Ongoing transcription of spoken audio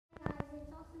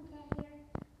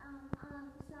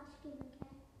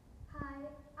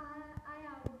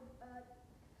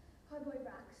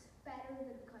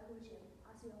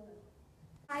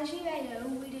As you may know,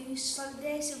 we do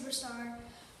Sunday Superstar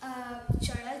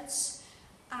shoutouts,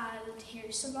 and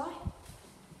here's some now.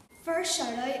 First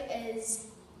shoutout is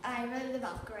Ira the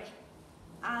Valkyrie,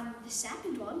 and the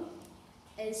second one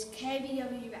is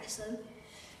CWB Wrestling.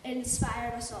 It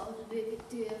inspired us all to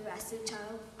do a wrestling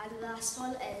channel, and the last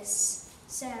one is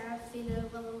Sarah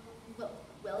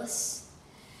Willis.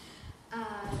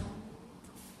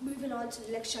 Moving on to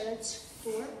the next shoutouts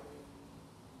for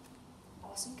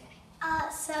Awesome K.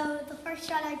 So the first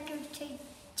shout out goes to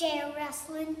JO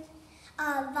Wrestling.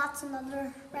 That's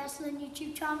another wrestling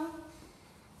YouTube channel.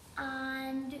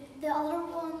 And the other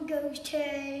one goes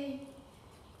to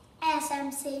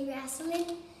SMC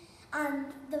Wrestling. And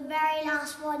the very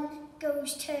last one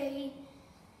goes to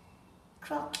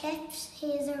Croc Clips. He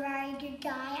is a very good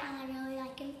guy and I really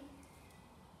like him.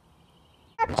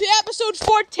 To episode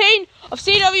 14 of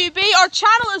CWB, our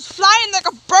channel is flying like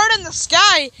a bird in the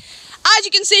sky. As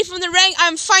you can see from the ring,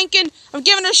 I'm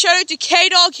giving a shout out to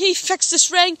K-Dog. He fixed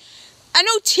this ring. I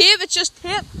know tape, it's just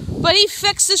tape, but he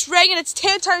fixed this ring and it's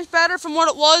 10 times better from what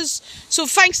it was. So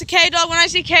thanks to K-Dog. When I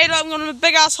see K-Dog, I'm going to give him a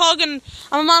big ass hug, and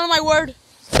I'm a man of my word.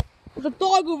 There's a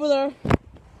dog over there.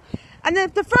 And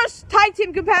then the first tag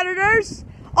team competitors,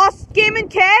 us Gaming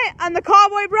K and the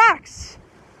Cowboy Bracks.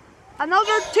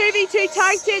 Another 2v2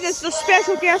 tag team is the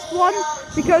special guest one,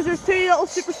 because there's two little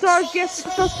guest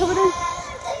superstars coming in.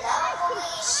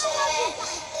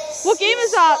 What game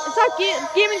is that? It's that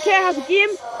Gaming K has a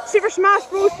game, Super Smash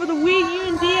Bros. For the Wii U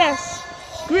and DS.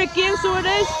 Great game, so it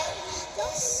is.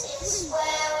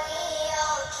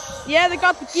 Yeah, they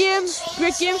got the game.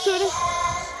 Great game, so it is.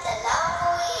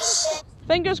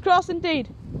 Fingers crossed indeed.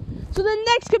 So the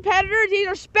next competitors, these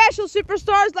are special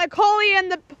superstars like Holly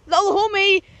and the little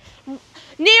homie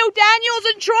Neo Daniels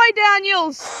and Troy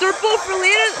Daniels. They're both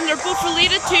related, and they're both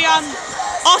related to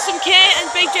Awesome K and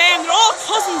Big J, and they're all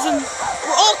cousins, and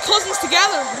we're all cousins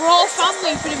together. We're all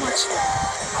family, pretty much.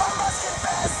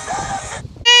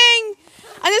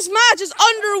 And this match is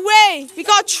underway. We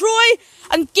got Troy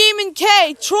and Gaming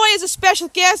K. Troy is a special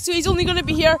guest, so he's only going to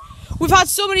be here. We've had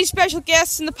so many special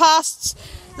guests in the past,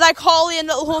 like Holly and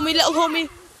little homie.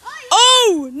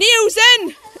 Oh, Neo's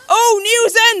in. Oh,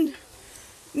 Neo's in.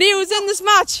 Neo's in this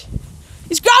match.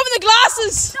 He's grabbing the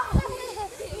glasses.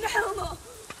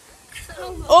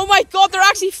 Oh my god, they're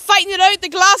actually fighting it out. The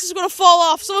glasses are going to fall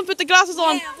off. Someone put the glasses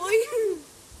on.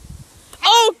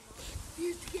 Oh,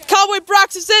 Cowboy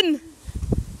Brax is in.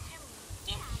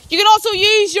 You can also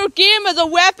use your game as a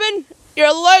weapon. You're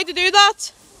allowed to do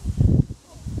that.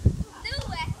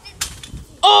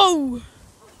 Oh!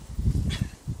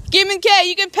 Gaming K,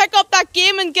 you can pick up that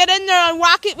game and get in there and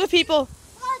whack it with people.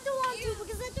 I don't want to,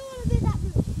 because I don't want to do that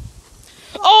move.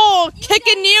 Oh,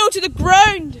 kicking Neo to the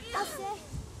ground.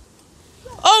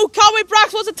 Oh, Cowboy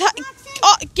Brax wants a tag.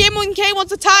 Oh, Gaming K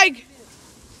wants a tag.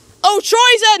 Oh,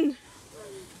 Troy's in.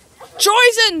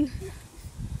 Troy's in.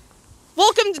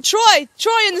 Welcome to Troy.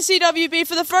 Troy in the CWB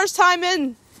for the first time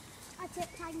in.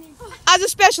 As a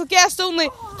special guest only.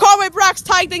 Cowboy Brax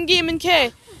tagged in Gaming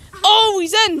K. Oh,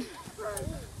 he's in.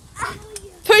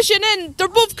 Pushing in. They're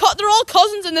all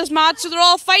cousins in this match, so they're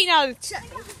all fighting at it.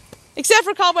 Except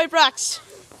for Cowboy Brax.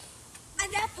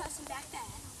 And that person back there.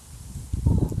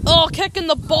 Oh, kicking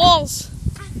the balls.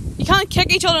 You can't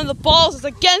kick each other in the balls. It's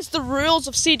against the rules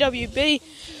of CWB.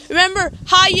 Remember,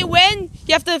 how you win,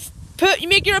 you have to you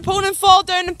make your opponent fall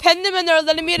down and pin them, and they're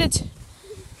eliminated.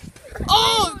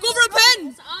 Oh, go for a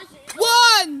pin.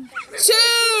 1,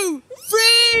 2,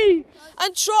 3.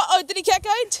 And Troy. Oh, did he kick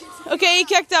out? Okay, he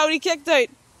kicked out.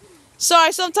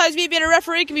 Sorry, sometimes me being a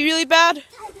referee can be really bad.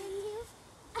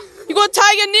 You're going to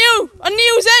tag a Neo. And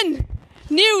Neo's in.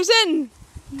 Neo's in.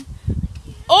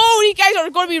 Oh, you guys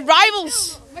are going to be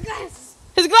rivals. My glasses.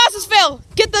 His glasses fell.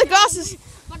 Get the glasses.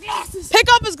 My glasses. Pick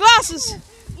up his glasses.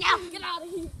 Now, get out of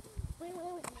here. Wait.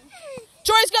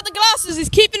 Troy's got the glasses. He's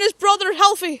keeping his brother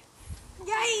healthy.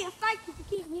 Yay, thank you for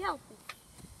keeping me healthy.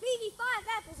 Maybe 5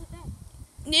 apples a day.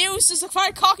 Neo's just a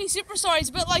very cocky superstar. He's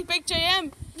a bit like Big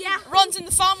JM. Yeah. Runs in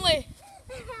the family.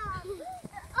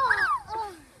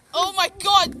 Oh my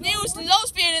god, Neo's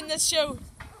loves being in this show.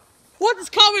 What is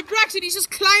Cowboy Braxton? He's just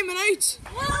climbing out.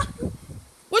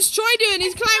 What's Troy doing?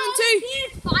 He's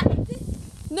climbing too.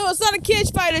 No, it's not a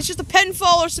cage fight. It's just a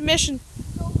pinfall or submission.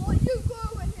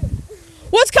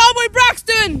 What's Cowboy Brax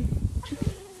doing?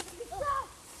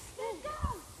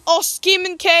 Oh,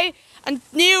 Scheming K and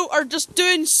Neo are just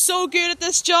doing so good at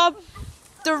this job.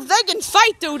 They can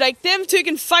fight though, like them two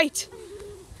can fight.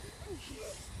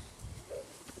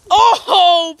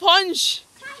 Oh, punch!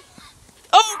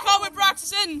 Oh, Cowboy Brax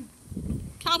is in.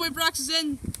 Cowboy Brax is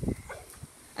in.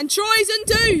 And Troy's in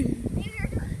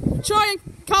too. Troy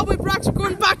cowboy bracks are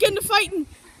going back into fighting.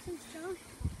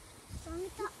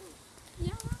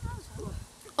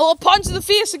 Oh, a punch in the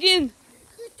face again.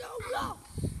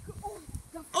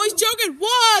 Oh, he's joking.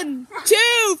 1, 2,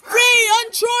 3,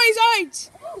 and Troy's out.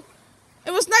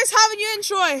 It was nice having you in,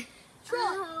 Troy.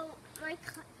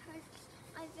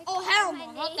 Oh, hell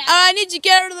no, not that. I need you to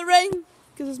get out of the ring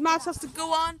because this match has to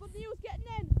go on. But Neil's getting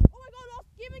in. Oh my god, off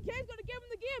the game, and Kane's going to give him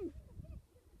the game.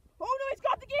 Oh no, he's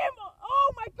got the game.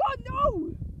 Oh my god,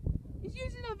 no. He's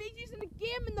using the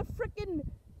game in the freaking.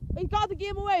 He got the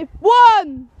game away.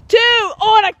 1, 2.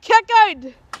 Oh, and a kick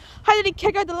out. How did he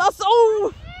kick out the last?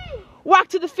 Oh, whack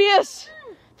to the face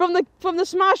from the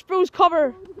Smash Bros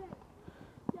cover.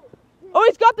 Oh,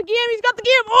 he's got the game. He's got the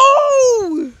game.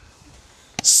 Oh,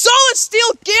 solid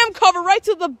steel game cover right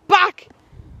to the back.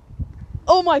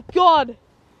 Oh my god.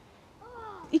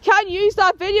 He can't use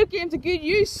that video game to good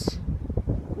use.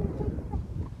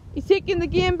 He's taking the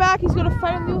game back. He's going to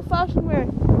fight in the old-fashioned way.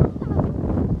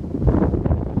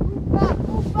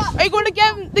 Are you going to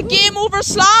give him the game over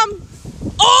slam?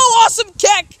 Oh, awesome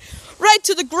kick! Right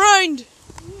to the ground.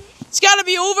 It's got to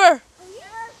be over.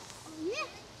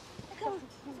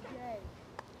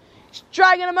 He's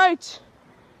dragging him out.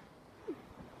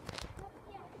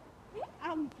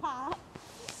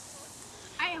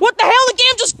 What the hell? The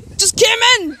game just came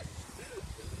in.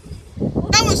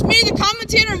 That was me, the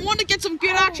commentator, and wanted to get some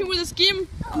good action with this game.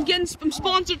 I'm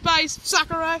sponsored by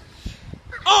Sakurai.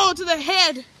 Oh, to the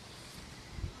head.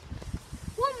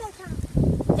 One more time.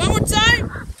 One more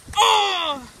time.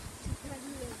 Oh,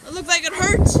 it looked like it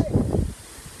hurt.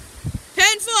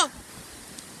 Painful.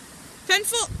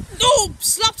 Painful. No,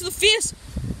 slap to the face.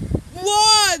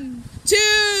 1,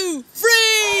 2,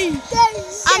 3.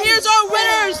 And here's our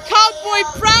winners, Cowboy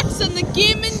Brax and the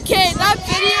Gaming Kid. That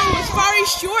video was very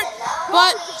short,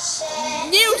 but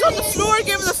Neil's on the floor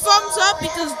giving the thumbs up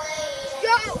because.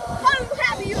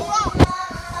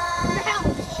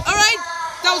 Alright,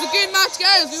 that was a good match,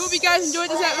 guys. We hope you guys enjoyed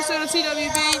this episode of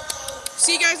CWB.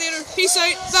 See you guys later. Peace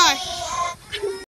out. Bye.